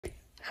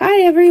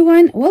Hi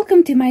everyone,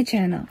 welcome to my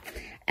channel.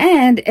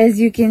 And as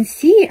you can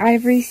see,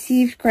 I've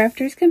received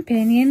Crafter's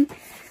Companion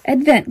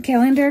Advent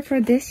Calendar for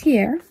this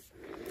year.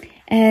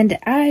 And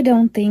I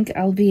don't think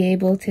I'll be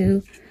able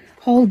to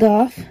hold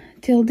off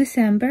till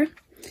December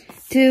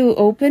to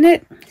open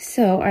it.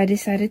 So I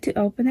decided to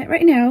open it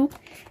right now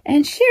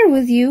and share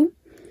with you.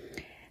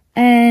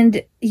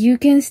 And you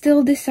can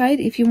still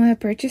decide if you want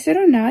to purchase it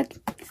or not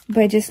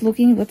by just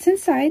looking what's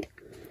inside.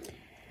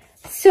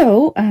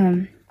 So,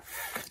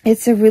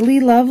 it's a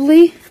really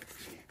lovely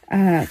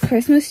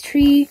Christmas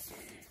tree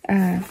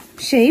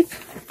shape.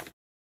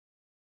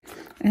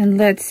 And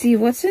let's see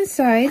what's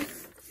inside.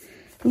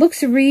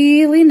 Looks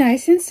really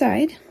nice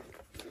inside.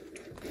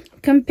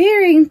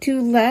 Comparing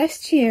to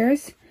last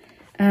year's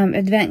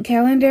Advent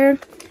Calendar,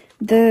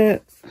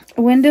 the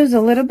window's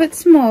a little bit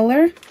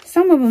smaller.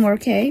 Some of them are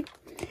okay.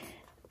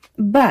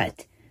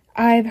 But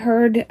I've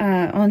heard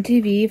on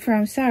TV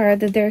from Sarah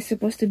that there's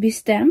supposed to be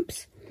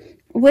stamps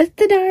with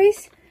the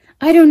dies.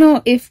 I don't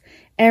know if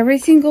every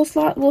single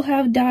slot will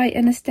have die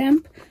and a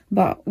stamp,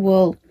 but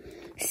we'll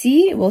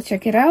see. We'll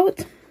check it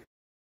out.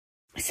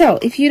 So,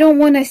 if you don't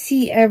want to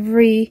see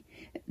every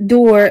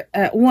door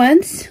at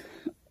once,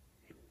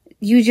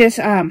 you just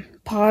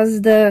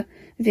pause the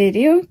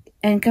video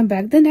and come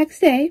back the next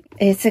day.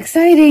 It's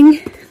exciting.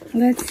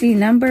 Let's see,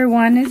 number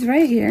 1 is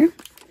right here.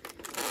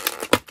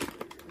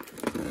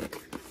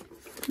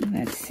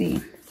 Let's see.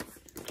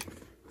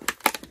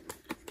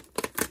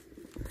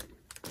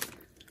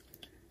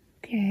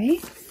 Okay.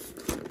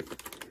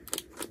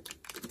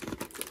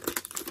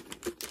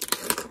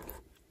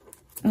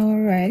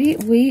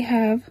 Alrighty, we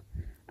have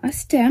a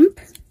stamp.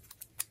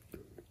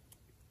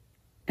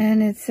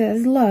 And it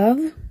says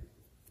love.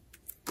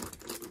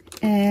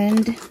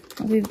 And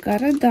we've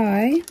got a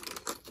die.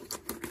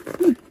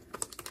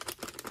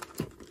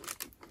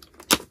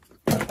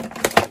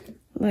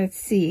 Let's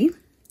see.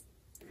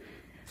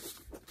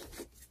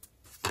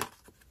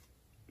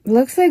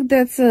 Looks like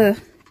that's a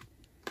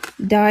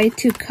die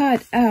to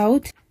cut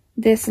out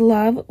this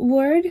love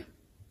word.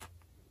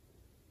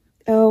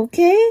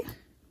 Okay,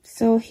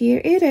 so here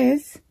it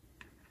is.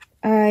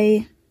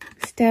 I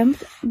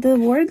stamped the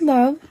word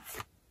love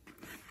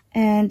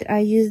and I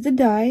used the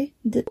die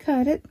to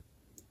cut it.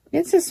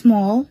 It's a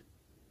small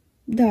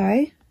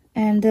die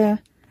and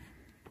a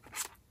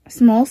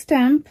small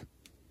stamp,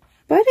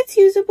 but it's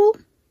usable.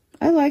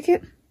 I like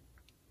it.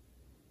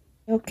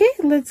 Okay,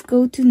 let's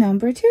go to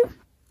number 2.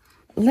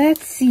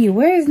 Let's see,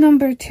 where is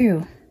number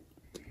 2?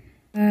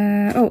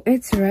 Oh,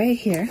 it's right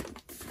here.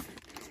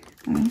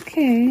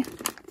 Okay.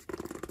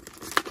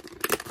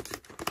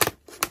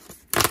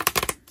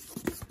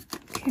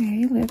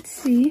 Okay, let's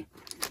see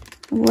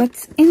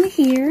what's in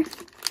here.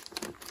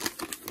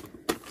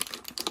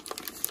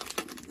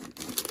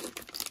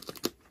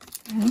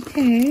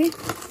 Okay.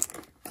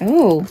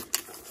 Oh,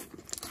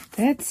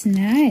 that's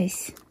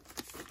nice.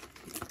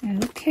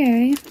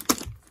 Okay.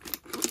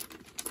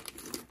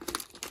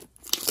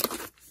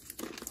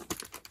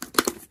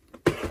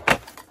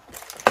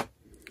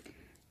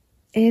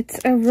 It's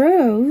a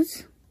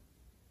rose.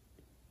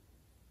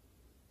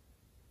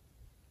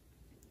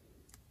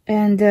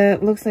 And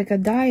looks like a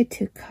die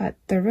to cut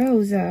the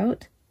rose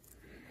out.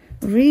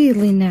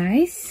 Really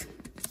nice.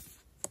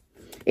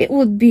 It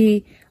would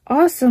be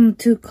awesome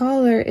to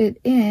color it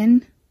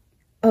in.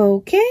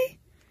 Okay.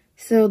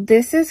 So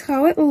this is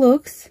how it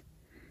looks.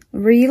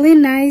 Really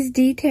nice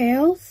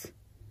details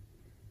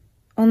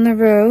on the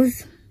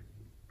rose.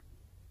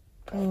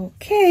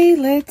 Okay,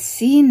 let's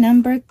see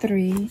number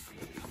 3.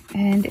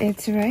 And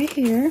it's right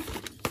here.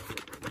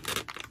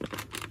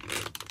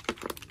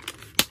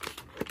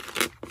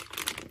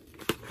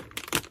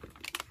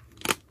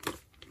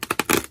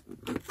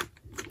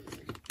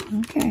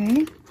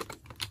 Okay.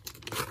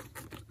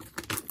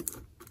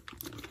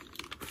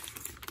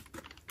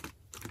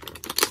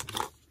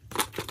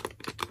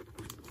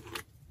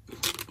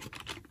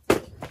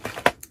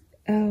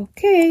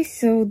 Okay,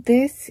 so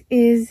this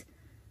is,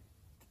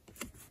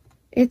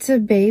 it's a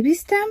baby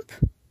stamp.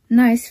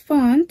 Nice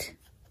font.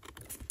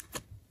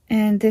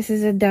 And this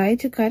is a die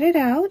to cut it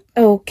out.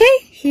 Okay,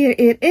 here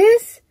it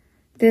is.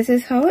 This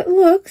is how it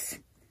looks.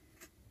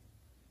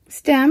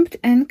 Stamped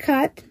and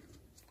cut.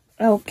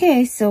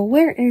 Okay, so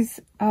where is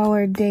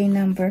our day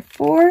number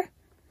 4?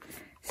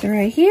 So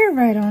right here,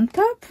 right on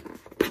top.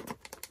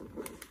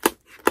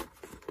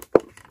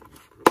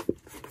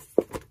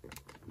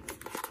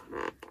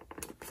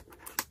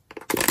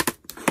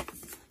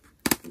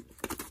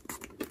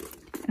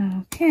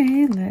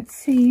 Okay, let's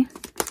see.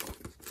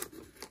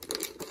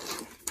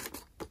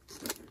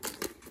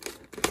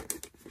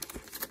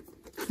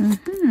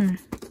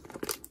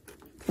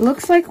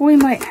 Looks like we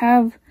might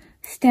have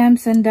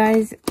stamps and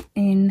dies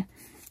in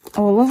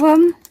all of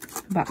them,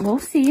 but we'll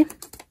see.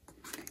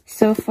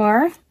 So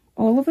far,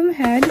 all of them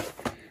had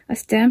a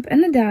stamp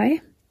and a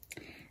die.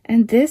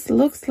 And this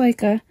looks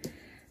like a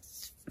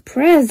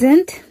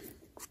present.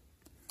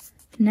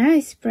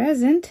 Nice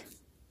present.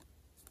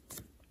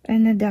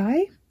 And a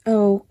die.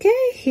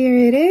 Okay, here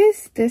it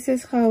is. This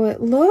is how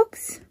it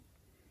looks.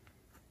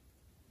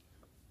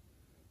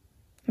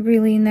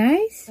 really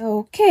nice.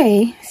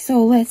 Okay,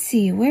 so let's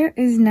see. Where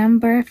is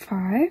number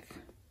 5?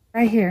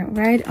 Right here,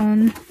 right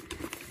on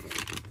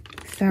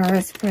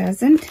Sarah's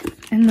present,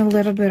 and a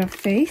little bit of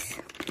face.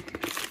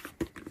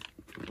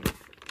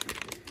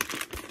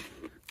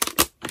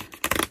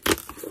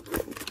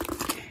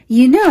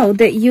 You know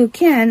that you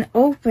can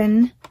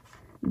open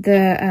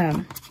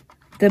the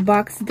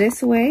box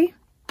this way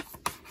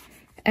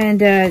and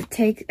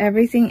take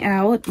everything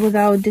out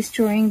without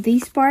destroying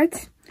these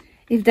parts,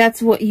 if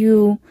that's what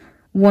you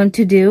want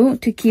to do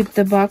to keep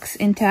the box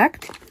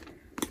intact.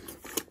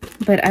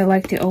 But I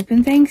like to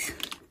open things.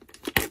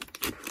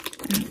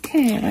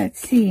 Okay,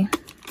 let's see.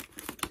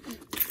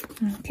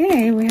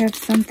 Okay, we have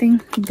something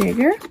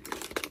bigger.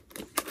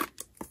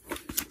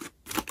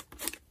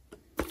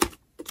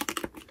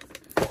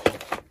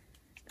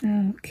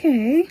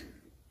 Okay.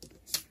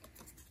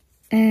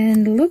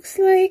 And looks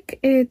like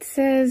it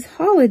says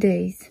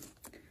holidays.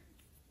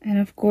 And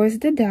of course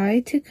the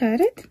die to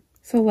cut it.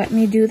 So let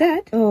me do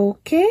that.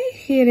 Okay,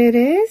 here it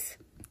is.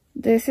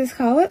 This is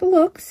how it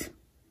looks.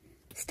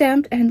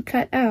 Stamped and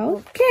cut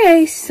out.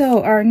 Okay,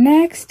 so our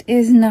next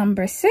is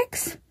number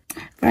 6.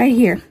 Right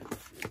here.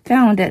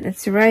 Found it.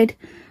 It's right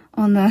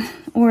on the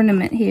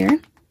ornament here.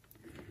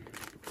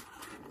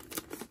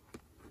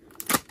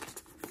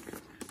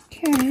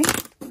 Okay.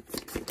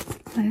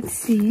 Let's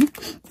see.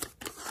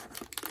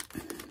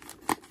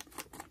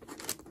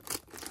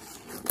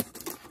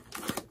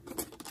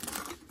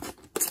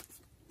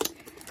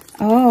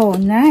 Oh,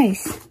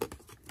 nice.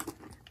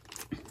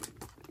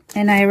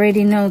 And I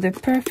already know the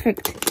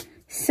perfect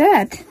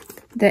set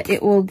that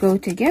it will go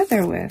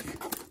together with.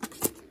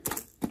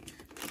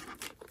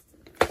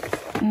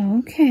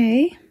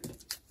 Okay.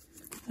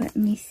 Let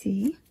me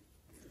see.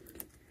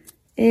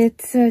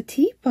 It's a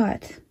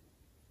teapot.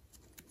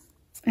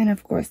 And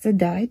of course the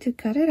die to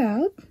cut it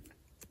out.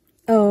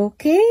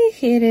 Okay,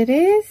 here it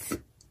is.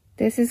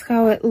 This is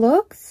how it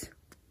looks.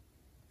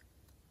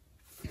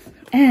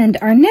 And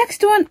our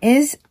next one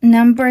is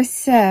number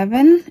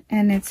 7,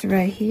 and it's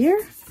right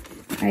here.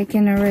 I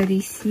can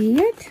already see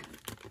it.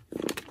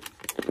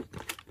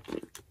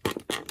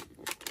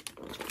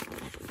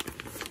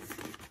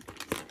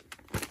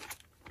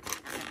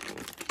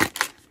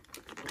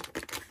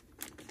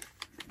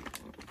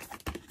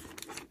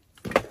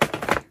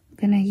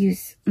 I'm gonna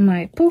use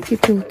my poke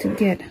tool to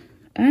get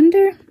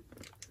under.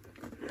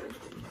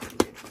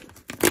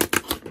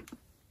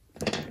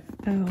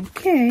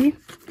 Okay.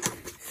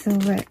 So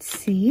let's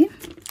see.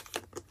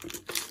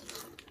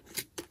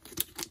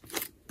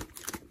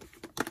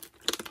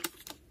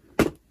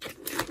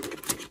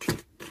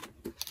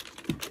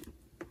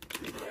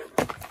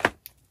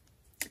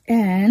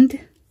 And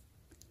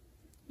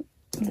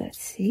let's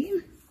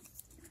see.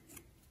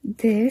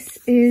 This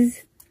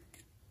is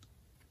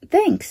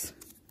thanks.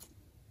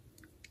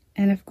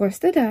 And of course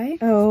the die.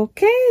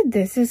 Okay,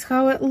 this is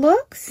how it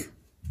looks.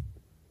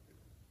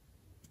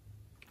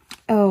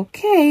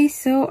 Okay,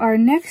 so our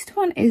next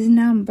one is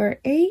number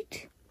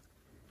 8,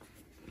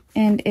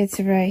 and it's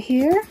right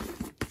here.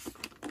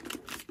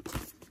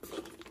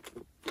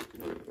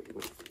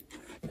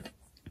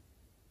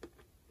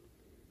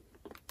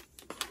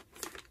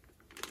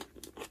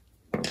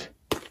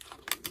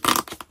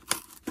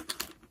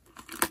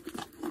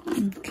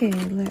 Okay,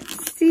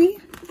 let's see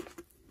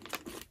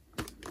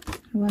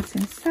what's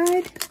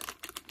inside.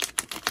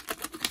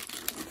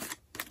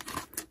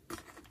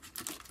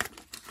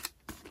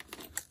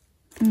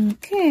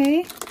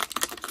 Okay.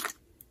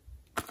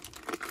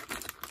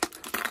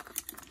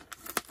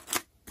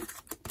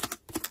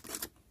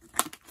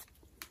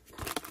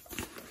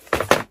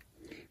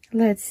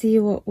 Let's see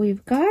what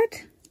we've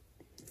got.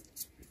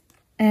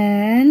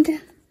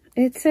 And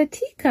it's a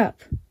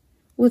teacup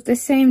with the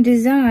same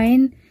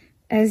design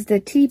as the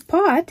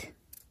teapot.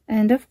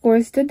 And of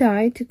course the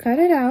die to cut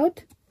it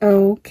out.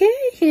 Okay,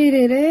 here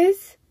it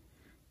is.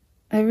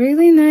 A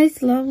really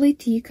nice, lovely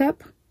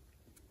teacup.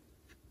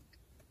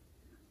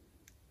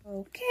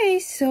 Okay,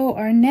 so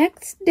our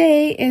next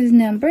day is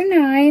number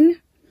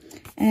 9,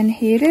 and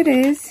here it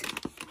is.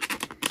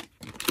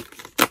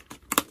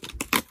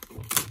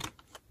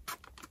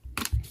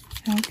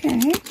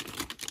 Okay.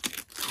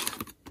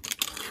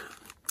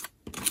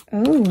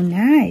 Oh,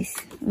 nice.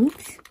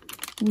 Oops.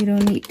 We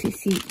don't need to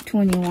see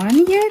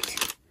 21 yet.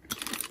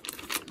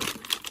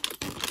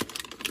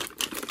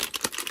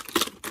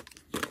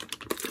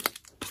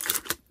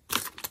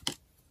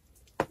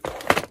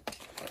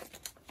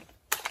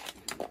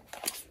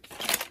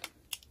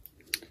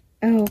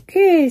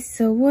 Okay,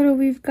 so what do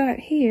we've got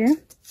here?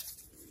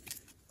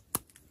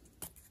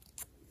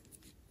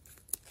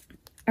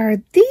 Are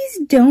these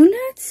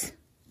donuts?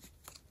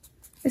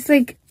 It's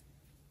like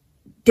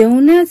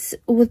donuts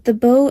with the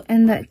bow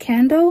and the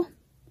candle.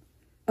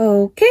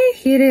 Okay,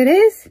 here it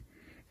is.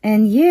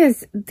 And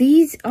yes,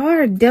 these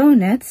are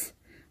donuts.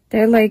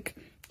 They're like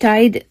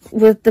tied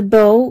with the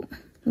bow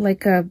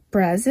like a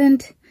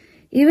present.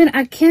 Even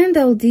a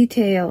candle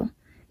detail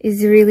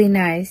is really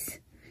nice.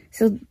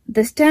 So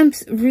the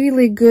stamp's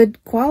really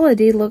good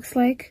quality, looks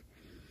like.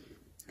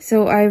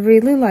 So I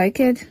really like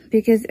it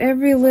because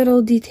every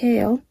little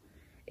detail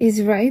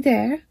is right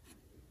there.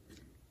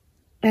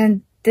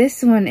 And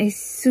this one is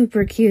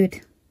super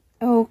cute.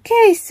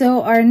 Okay,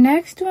 so our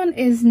next one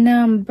is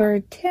number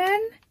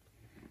 10.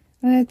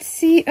 Let's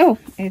see. Oh,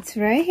 it's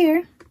right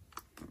here.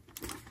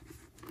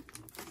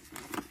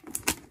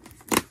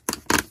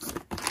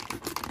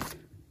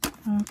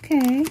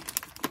 Okay.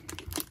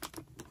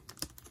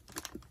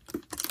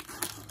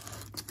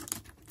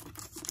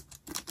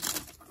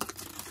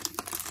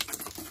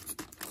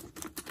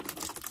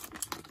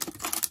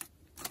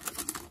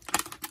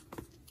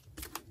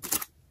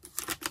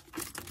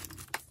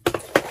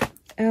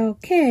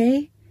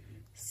 Okay,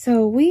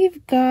 so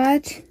we've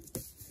got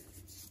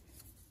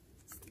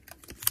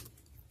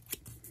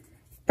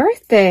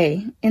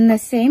birthday in the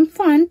same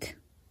font.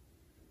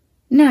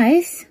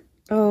 Nice.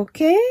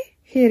 Okay,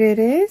 here it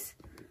is.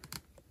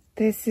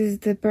 This is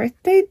the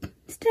birthday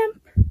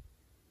stamp.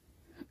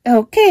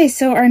 Okay,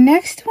 so our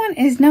next one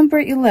is number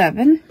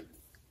 11.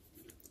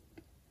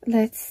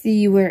 Let's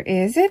see, where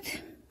is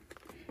it?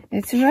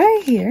 It's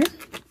right here.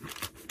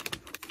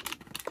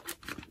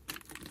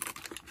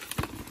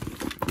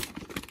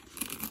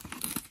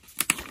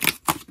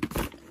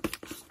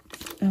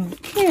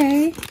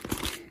 Okay,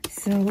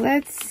 so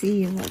let's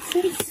see what's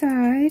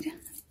inside.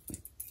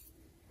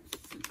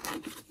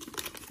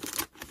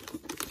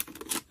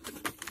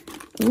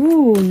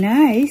 Ooh,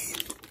 nice.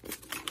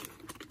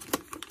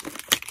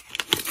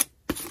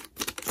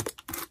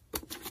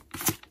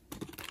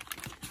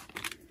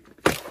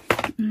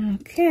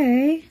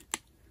 Okay.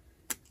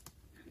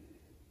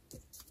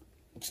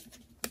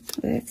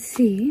 Let's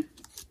see.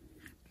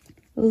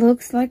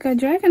 Looks like a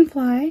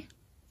dragonfly.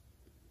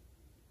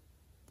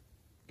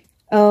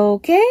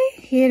 Okay,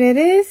 here it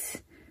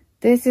is.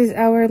 This is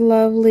our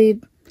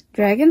lovely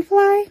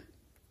dragonfly.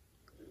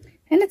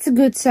 And it's a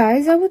good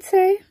size, I would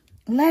say.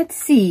 Let's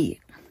see.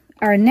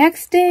 Our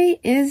next day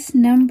is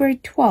number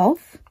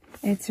 12.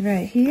 It's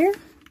right here.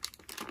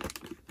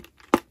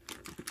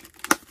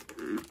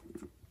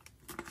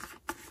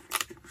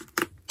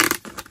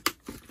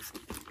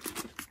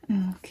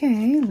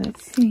 Okay,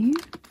 let's see.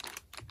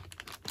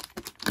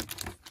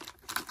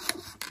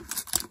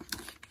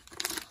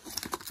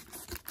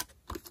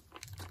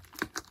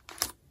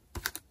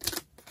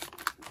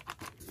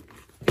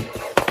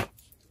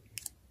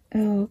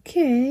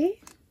 Okay.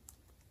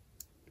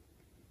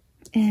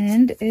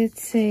 And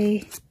it's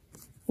a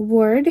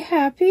word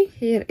happy.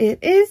 Here it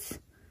is.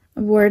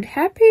 Word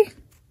happy.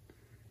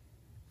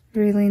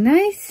 Really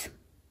nice.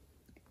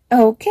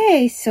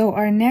 Okay, so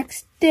our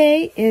next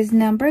day is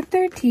number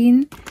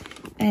 13.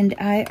 And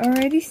I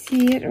already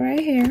see it right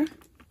here.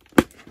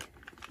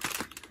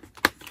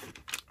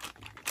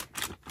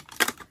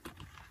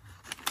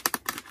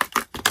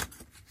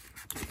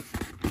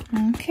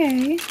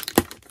 Okay.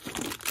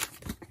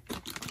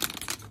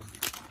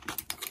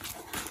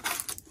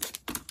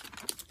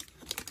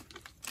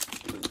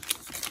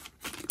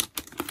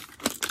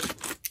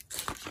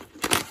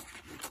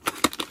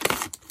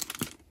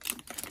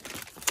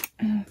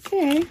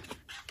 Okay.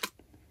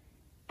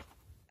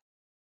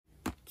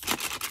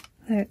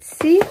 Let's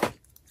see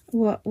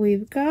what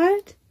we've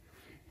got.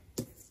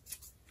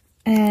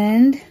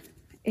 And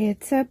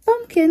it's a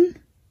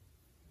pumpkin.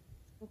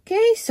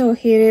 Okay, so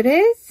here it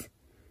is.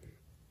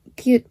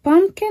 Cute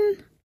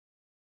pumpkin.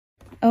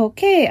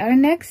 Okay, our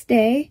next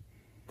day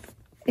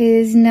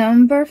is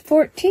number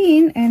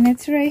 14, and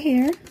it's right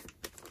here.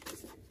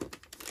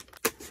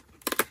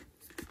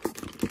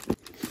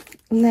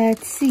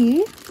 Let's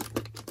see.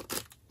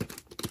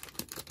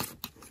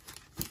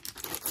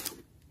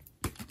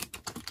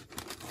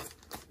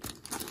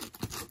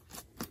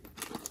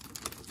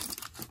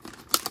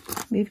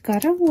 We've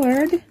got a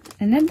word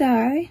and a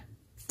die.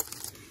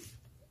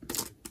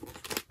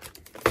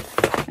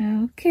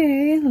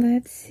 Okay,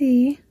 let's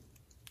see.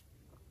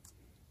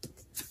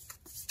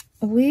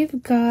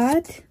 We've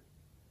got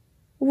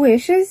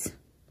wishes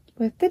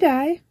with the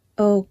die.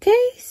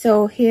 Okay,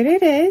 so here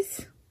it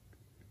is.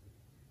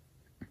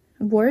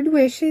 Word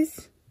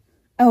wishes.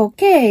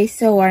 Okay,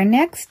 so our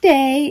next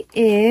day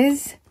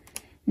is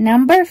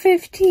number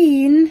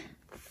 15,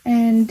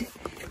 and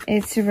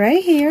it's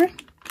right here.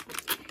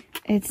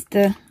 It's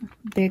the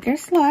bigger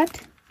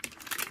slot.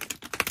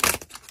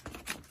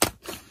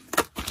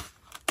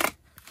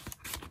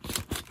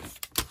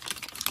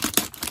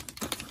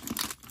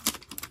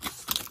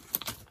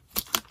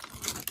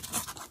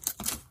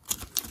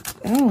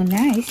 Oh,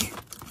 nice.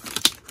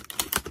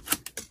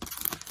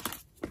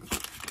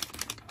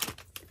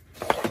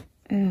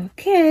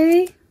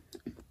 Okay,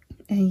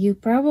 and you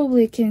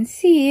probably can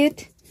see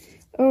it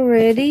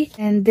already.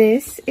 And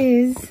this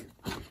is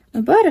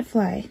a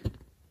butterfly.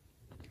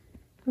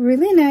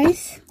 Really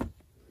nice.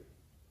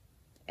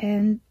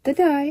 And the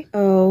die.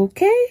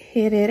 Okay,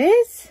 here it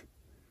is.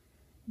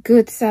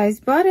 Good size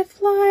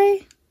butterfly.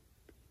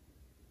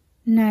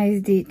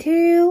 Nice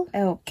detail.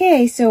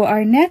 Okay, so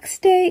our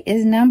next day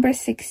is number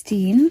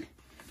 16.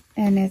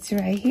 And it's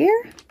right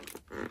here.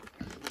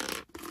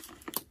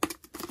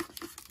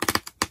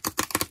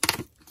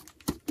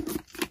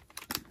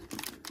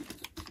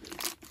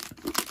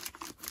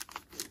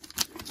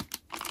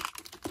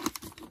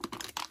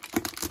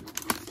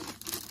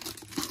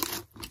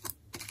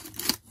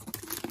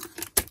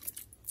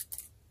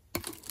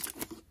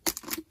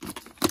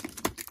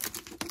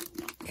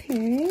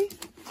 Okay,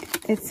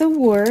 it's a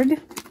word.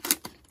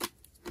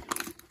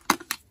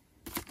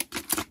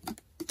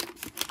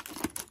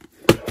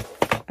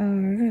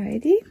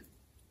 Alrighty.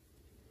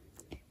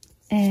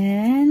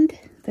 And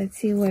let's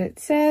see what it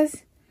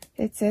says.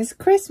 It says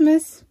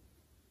Christmas.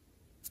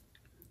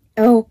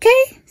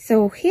 Okay,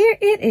 so here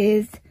it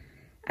is,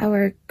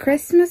 our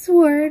Christmas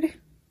word.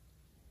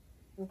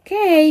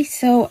 Okay,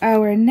 so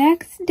our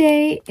next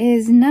day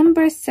is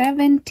number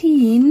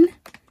 17.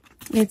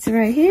 It's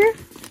right here.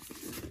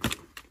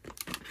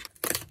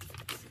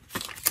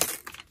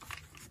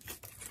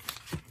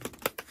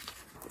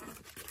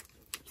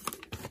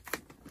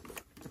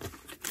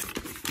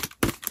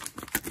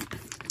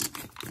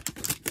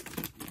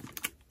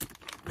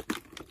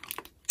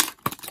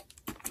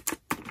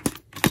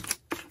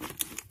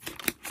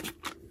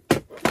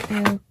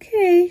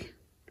 Okay,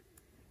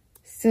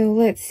 so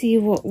let's see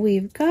what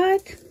we've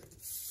got.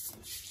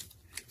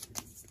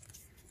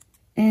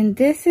 And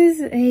this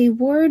is a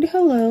word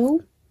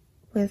hello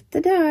with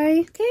the die.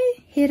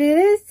 Okay, here it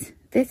is.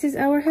 This is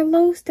our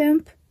hello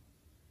stamp.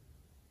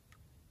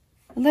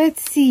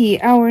 Let's see,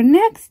 our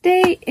next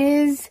day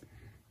is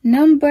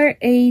number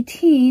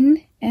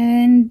 18,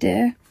 and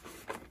here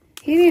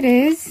it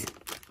is.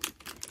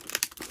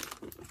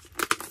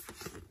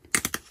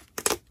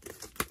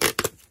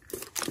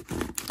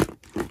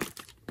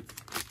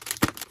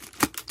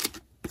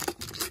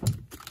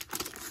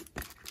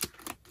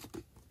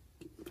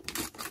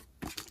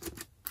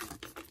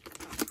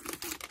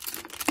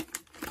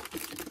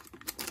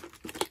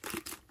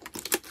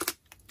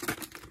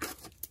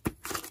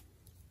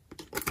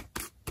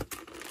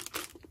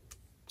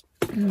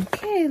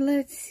 Okay,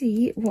 let's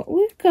see what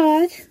we've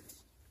got.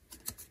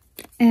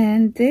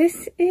 And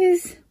this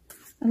is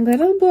a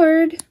little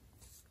bird.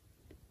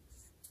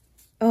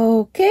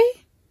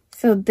 Okay,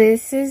 so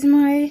this is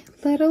my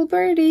little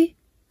birdie.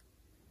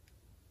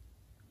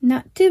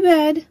 Not too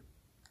bad.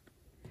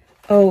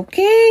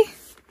 Okay,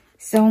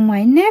 so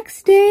my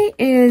next day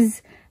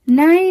is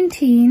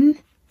 19.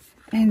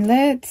 And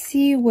let's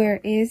see,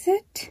 where is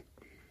it?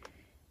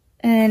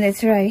 And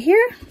it's right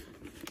here.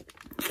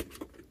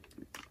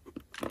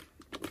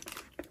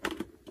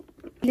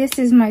 This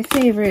is my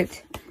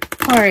favorite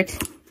part,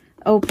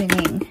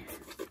 opening.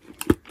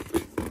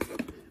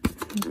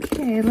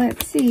 Okay,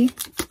 let's see.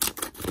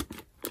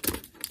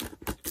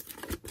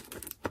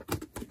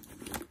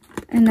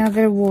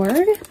 Another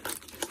word.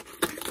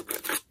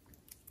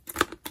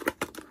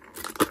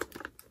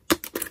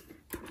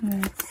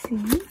 Let's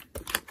see.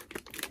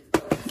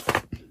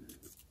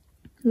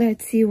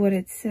 Let's see what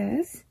it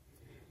says.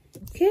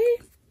 Okay.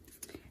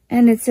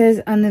 And it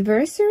says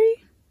anniversary.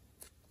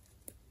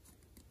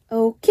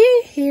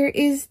 Okay, here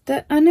is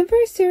the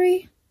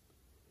anniversary.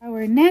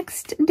 Our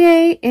next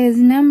day is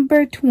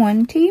number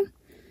 20.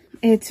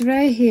 It's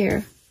right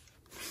here.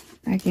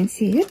 I can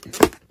see it.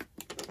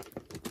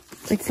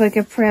 It's like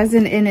a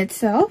present in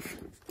itself.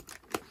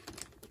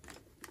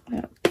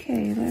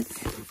 Okay,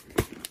 let's...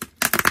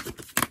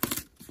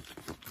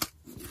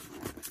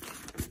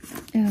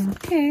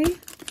 Okay.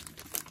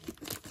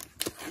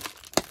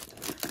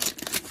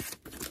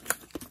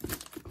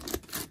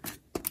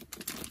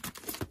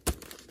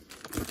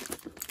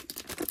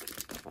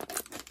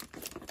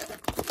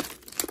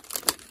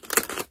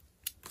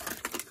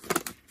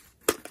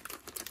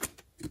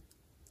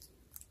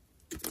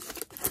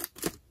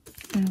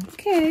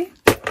 Okay,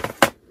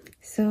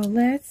 so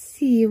let's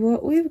see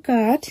what we've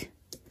got.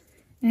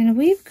 And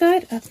we've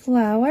got a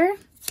flower.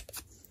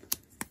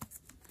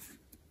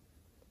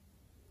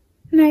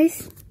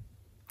 Nice,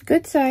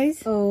 good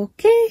size.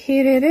 Okay,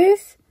 here it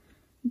is.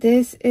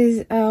 This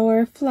is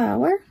our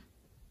flower.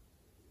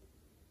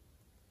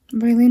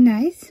 Really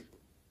nice.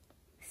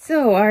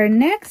 So our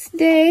next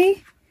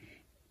day,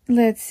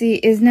 let's see,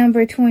 is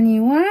number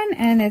 21,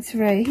 and it's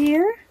right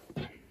here.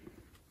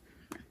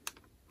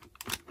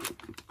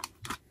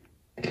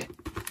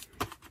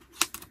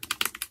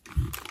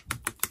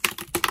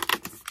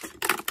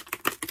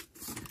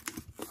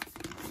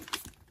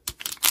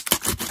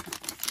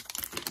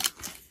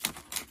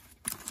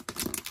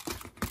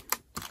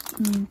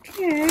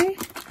 Okay.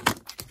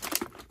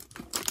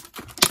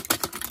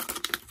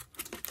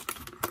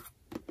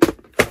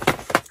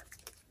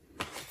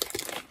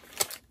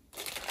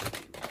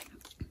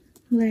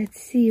 Let's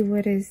see,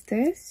 what is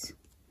this?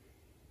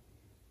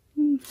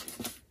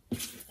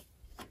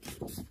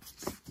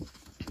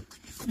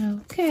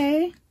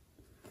 Okay.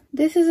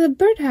 This is a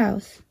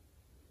birdhouse.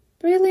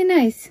 Really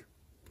nice.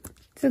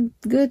 It's a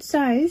good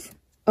size.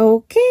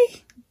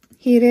 Okay,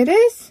 here it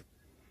is.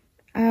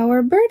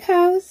 Our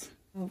birdhouse.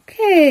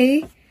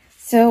 Okay,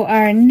 so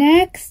our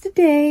next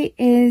day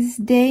is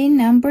day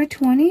number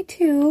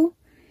 22,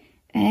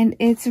 and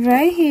it's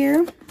right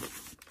here.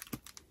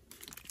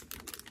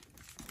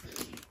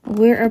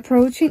 We're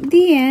approaching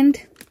the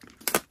end.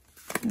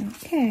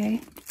 Okay.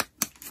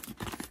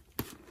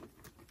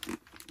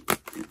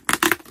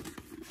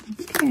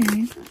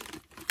 Okay.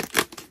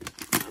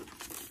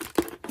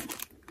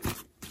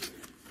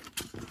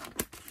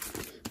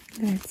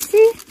 Let's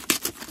see.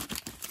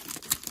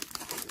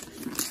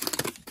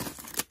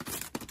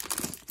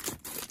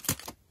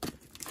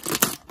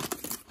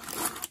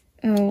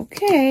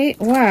 Okay,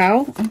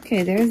 wow.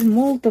 Okay, there's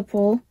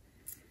multiple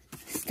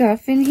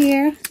stuff in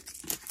here.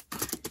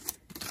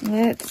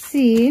 Let's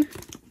see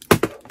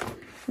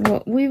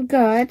what we've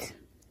got.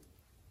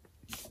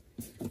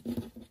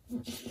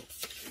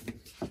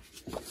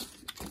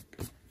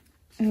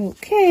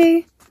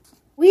 Okay,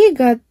 we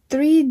got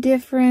 3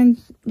 different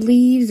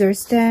leaves or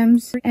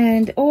stems,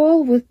 and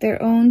all with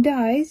their own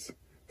dies.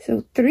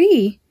 So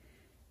 3.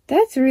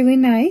 That's really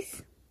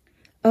nice.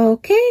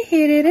 Okay,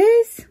 here it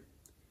is.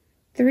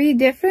 3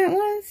 different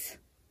ones.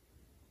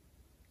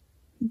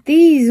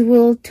 These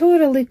will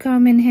totally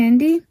come in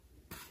handy,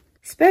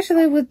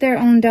 especially with their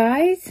own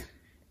dies.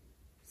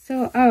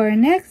 So our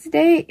next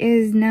day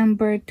is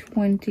number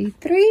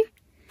 23,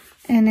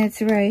 and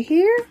it's right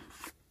here.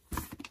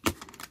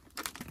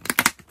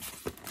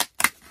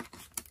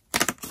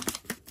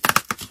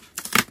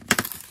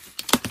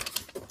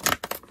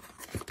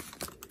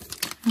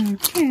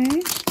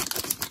 Okay.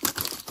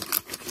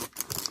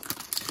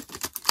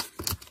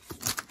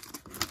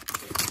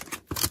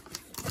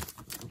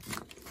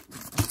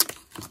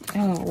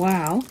 Oh,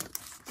 wow.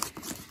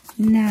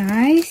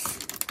 Nice.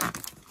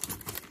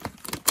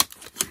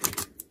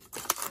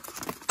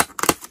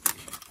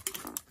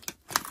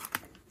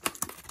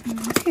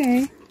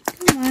 Okay,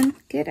 come on,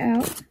 get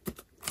out.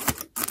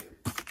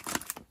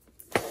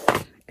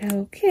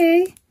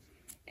 Okay,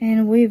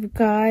 and we've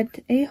got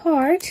a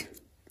heart.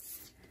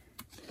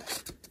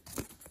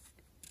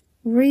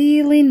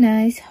 Really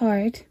nice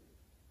heart.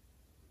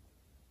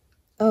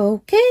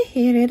 Okay,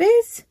 here it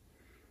is.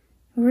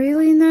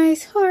 Really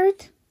nice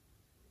heart.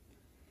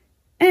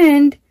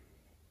 And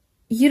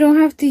you don't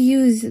have to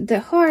use the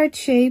heart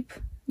shape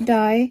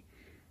die.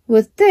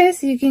 With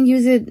this, you can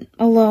use it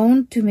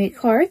alone to make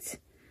hearts.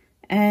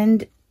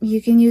 And you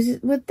can use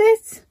it with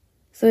this.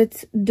 So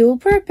it's dual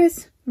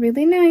purpose.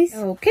 Really nice.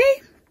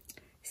 Okay.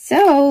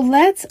 So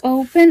let's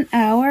open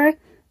our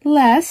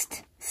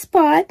last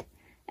spot.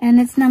 And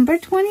it's number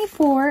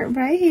 24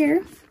 right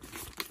here.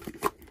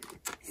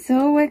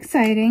 So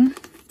exciting.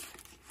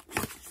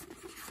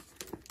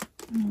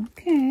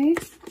 Okay.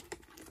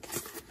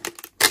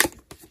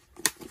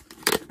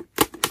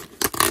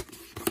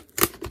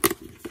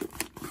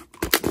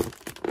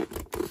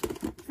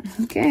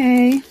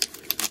 Okay.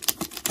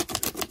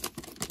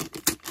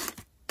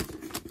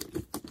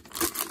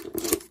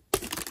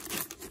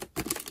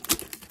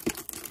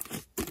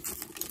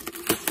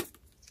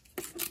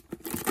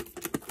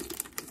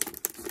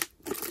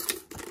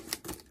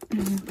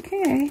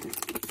 Okay.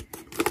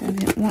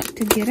 Doesn't want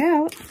to get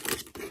out.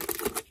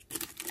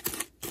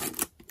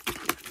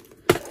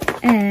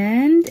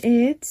 And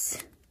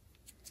it's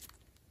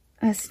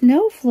a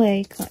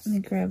snowflake. Let me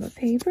grab a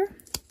paper.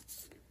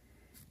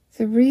 It's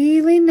a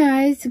really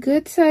nice,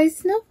 good sized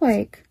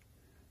snowflake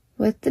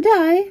with the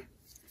die.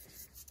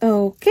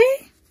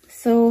 Okay,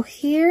 so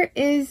here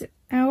is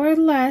our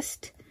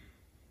last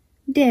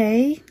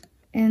day,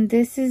 and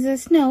this is a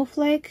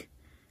snowflake.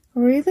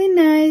 Really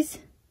nice,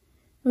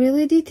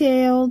 really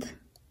detailed.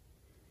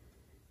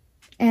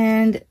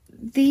 And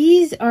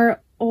these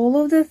are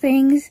all of the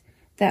things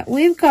that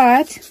we've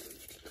got.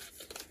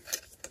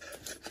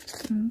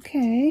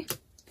 Okay,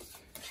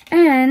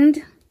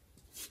 and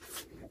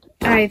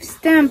I've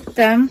stamped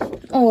them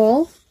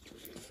all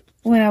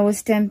when I was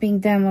stamping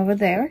them over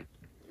there,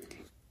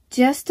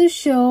 just to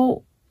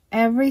show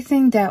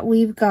everything that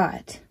we've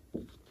got.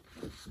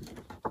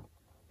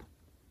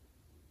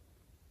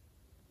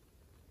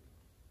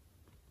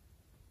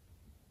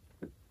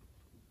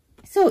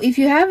 So if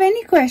you have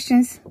any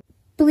questions,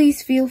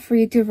 please feel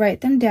free to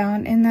write them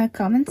down in the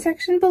comment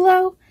section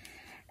below.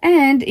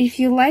 And if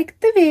you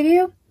liked the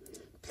video,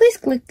 please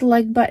click the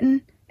like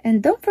button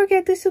and don't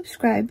forget to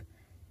subscribe.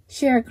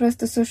 Share across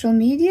the social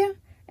media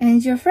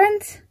and your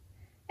friends.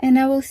 And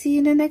I will see you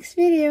in the next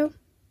video.